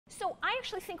So I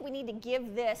actually think we need to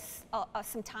give this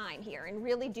some time here and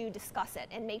really do discuss it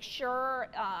and make sure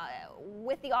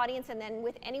with the audience and then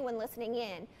with anyone listening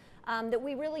in that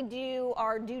we really do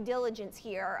our due diligence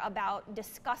here about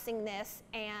discussing this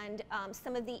and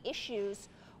some of the issues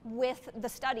with the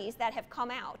studies that have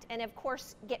come out and of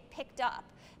course get picked up,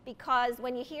 because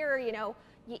when you hear, you know,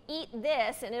 you eat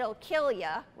this and it'll kill you,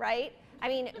 right? I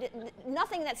mean,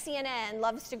 nothing that CNN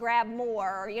loves to grab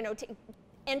more, you know, to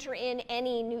enter in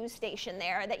any news station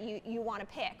there that you want to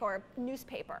pick, or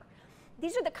newspaper.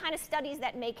 These are the kind of studies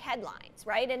that make headlines,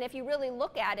 right? And if you really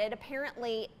look at it,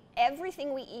 apparently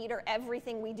everything we eat or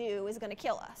everything we do is going to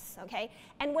kill us, okay?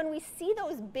 And when we see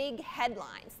those big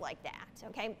headlines like that,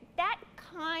 okay, that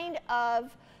kind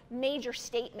of major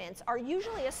statements are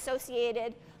usually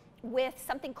associated with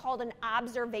something called an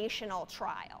observational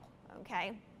trial,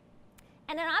 okay?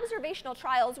 And an observational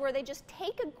trial is where they just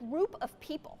take a group of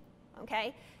people,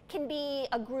 okay? Can be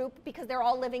a group because they're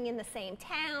all living in the same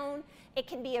town. It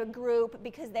can be a group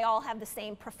because they all have the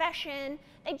same profession.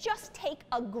 They just take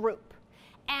a group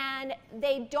and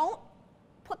they don't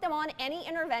put them on any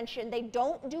intervention. They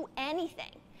don't do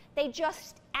anything. They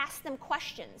just ask them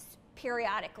questions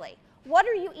periodically. What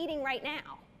are you eating right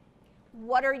now?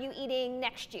 What are you eating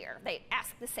next year? They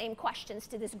ask the same questions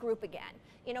to this group again.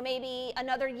 You know, maybe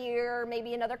another year,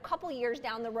 maybe another couple years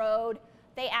down the road,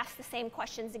 they ask the same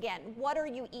questions again. What are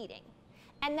you eating?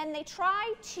 And then they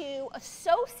try to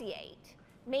associate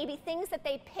maybe things that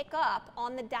they pick up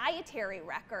on the dietary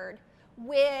record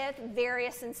with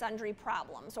various and sundry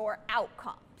problems or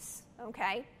outcomes,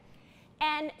 okay?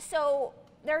 And so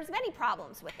there's many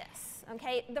problems with this,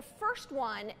 okay? The first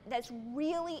one that's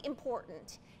really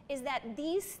important is that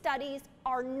these studies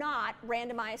are not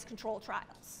randomized controlled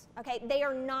trials, okay? They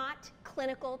are not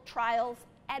clinical trials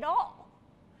at all.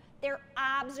 They're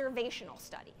observational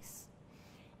studies.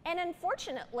 And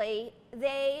unfortunately,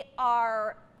 they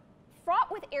are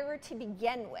fraught with error to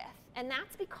begin with, and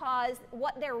that's because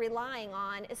what they're relying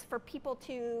on is for people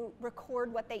to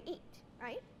record what they eat,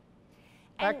 right?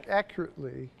 And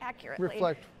accurately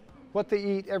reflect what they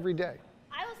eat every day.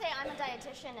 I will say I'm a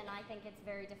dietitian, and I think it's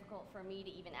very difficult for me to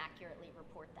even accurately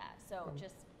report that. So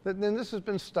just. Then this has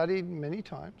been studied many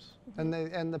times, and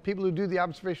the people who do the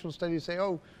observational studies say,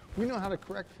 oh, we know how to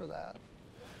correct for that.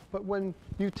 But when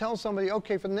you tell somebody,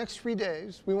 okay, for the next 3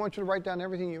 days, we want you to write down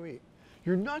everything you eat,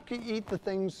 you're not going to eat the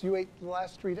things you ate the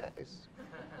last 3 days.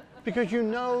 Because you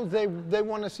know they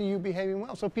want to see you behaving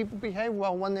well. So people behave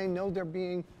well when they know they're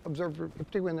being observed,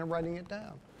 particularly when they're writing it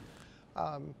down.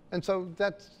 And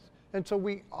so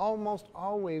we almost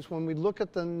always, when we look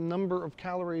at the number of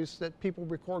calories that people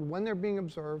record when they're being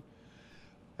observed,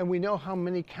 and we know how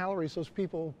many calories those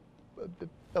people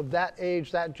of that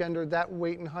age, that gender, that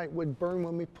weight and height would burn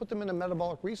when we put them in a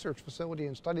metabolic research facility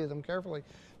and study them carefully,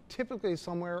 typically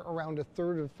somewhere around a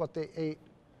third of what they ate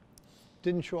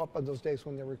didn't show up on those days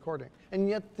when they're recording. And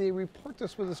yet they report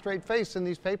this with a straight face in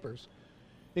these papers,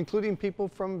 including people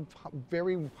from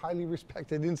very highly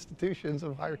respected institutions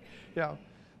of higher, you know,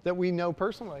 that we know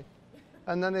personally.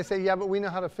 And then they say, yeah, but we know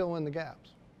how to fill in the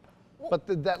gaps. But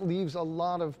that leaves a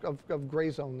lot of gray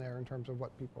zone there in terms of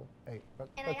what people ate. But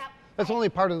that's only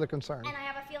part of the concern. And I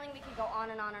have a feeling we could go on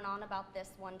and on and on about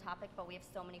this one topic, but we have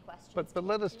so many questions. But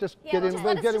let us just get in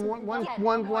one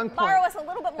point. Borrow us a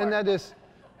little bit more. And that is,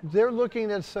 they're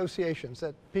looking at associations,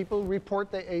 that people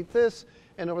report they ate this,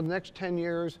 and over the next 10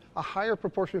 years, a higher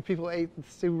proportion of people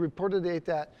who reported they ate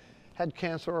that had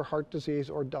cancer or heart disease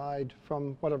or died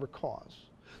from whatever cause.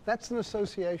 That's an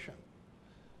association.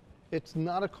 It's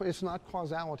not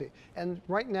causality. And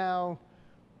right now,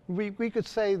 we could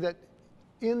say that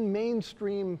in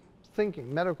mainstream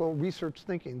thinking, medical research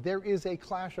thinking, there is a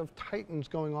clash of titans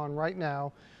going on right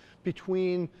now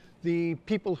between the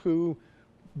people who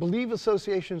believe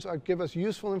associations give us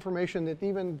useful information that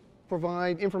even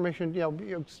provide information,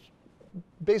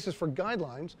 basis for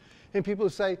guidelines, and people who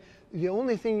say the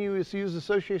only thing you use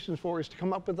associations for is to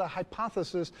come up with a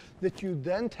hypothesis that you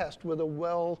then test with a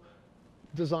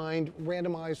well-designed,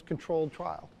 randomized, controlled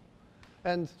trial.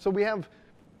 And so we have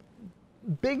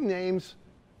big names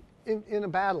in a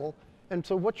battle, and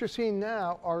so what you're seeing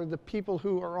now are the people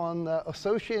who are on the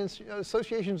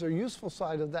associations or useful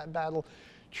side of that battle,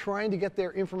 trying to get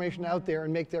their information out there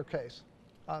and make their case.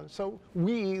 So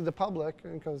we, the public,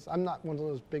 because I'm not one of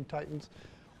those big titans,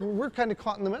 we're kind of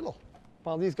caught in the middle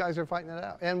while these guys are fighting it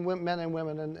out, and men and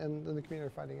women and the community are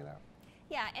fighting it out.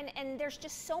 Yeah, and there's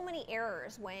just so many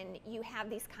errors when you have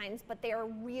these kinds, but they are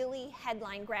really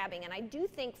headline grabbing. And I do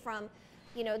think from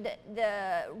you know,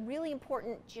 the really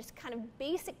important, just kind of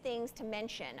basic things to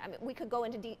mention. I mean, we could go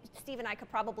into, Steve and I could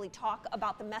probably talk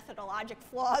about the methodologic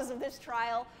flaws of this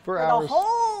trial for hours. the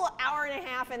whole hour and a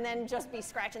half and then just be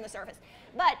scratching the surface.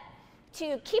 But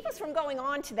to keep us from going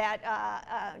on to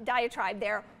that diatribe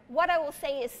there, what I will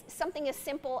say is something as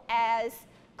simple as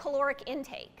caloric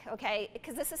intake, okay?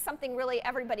 Because this is something really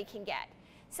everybody can get.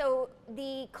 So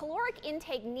the caloric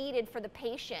intake needed for the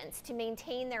patients to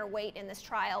maintain their weight in this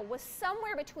trial was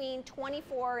somewhere between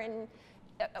 24 and,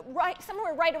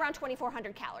 somewhere right around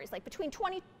 2,400 calories, like between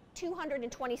 2,200 and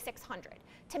 2,600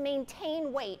 to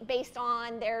maintain weight based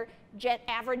on their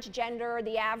average gender,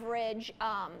 the average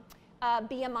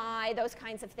BMI, those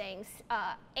kinds of things.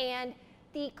 And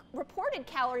the reported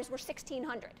calories were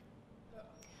 1,600.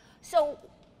 So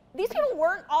these people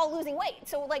weren't all losing weight.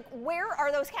 So like, where are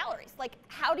those calories? Like,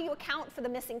 how do you account for the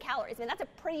missing calories? I mean, that's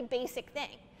a pretty basic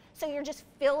thing. So you're just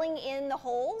filling in the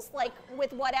holes, like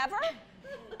with whatever.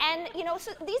 And you know,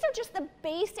 so these are just the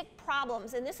basic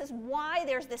problems, and this is why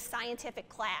there's this scientific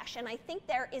clash. And I think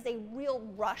there is a real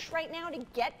rush right now to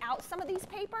get out some of these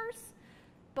papers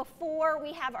before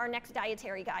we have our next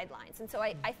dietary guidelines. And so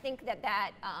I think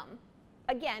that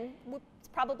again, we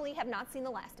probably have not seen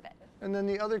the last of it. And then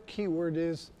the other key word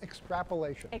is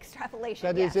extrapolation. Extrapolation,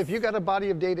 That is, if you got a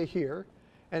body of data here,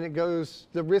 and it goes,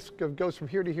 the risk goes from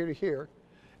here to here to here,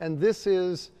 and this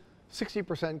is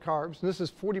 60% carbs, and this is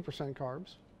 40%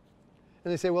 carbs,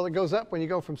 and they say, well, it goes up when you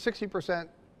go from 60%,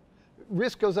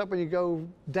 risk goes up when you go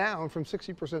down from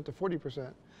 60% to 40%.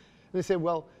 And they say,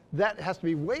 well, that has to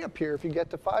be way up here if you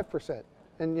get to 5%.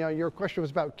 And you know, your question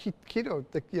was about keto,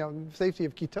 the safety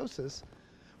of ketosis.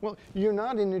 Well, you're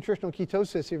not in nutritional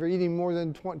ketosis if you're eating more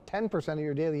than 10% of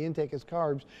your daily intake is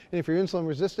carbs. And if you're insulin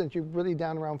resistant, you're really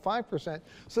down around 5%.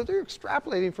 So they're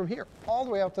extrapolating from here all the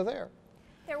way out to there.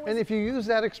 And if you use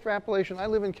that extrapolation, I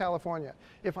live in California.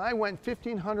 If I went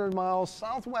 1,500 miles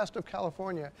southwest of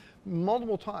California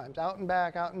multiple times, out and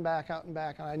back, out and back, out and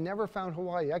back, and I never found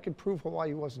Hawaii, I could prove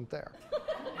Hawaii wasn't there.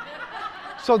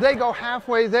 So they go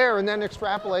halfway there and then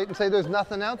extrapolate and say there's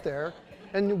nothing out there.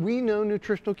 And we know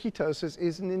nutritional ketosis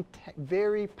is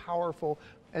very powerful,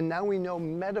 and now we know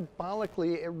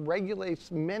metabolically it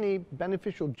regulates many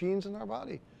beneficial genes in our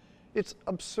body. It's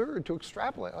absurd to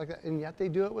extrapolate like that, and yet they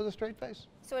do it with a straight face.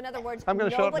 So in other words,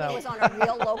 nobody was on a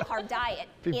real low-carb diet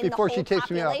in the whole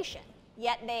population,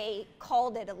 yet they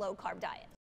called it a low-carb diet.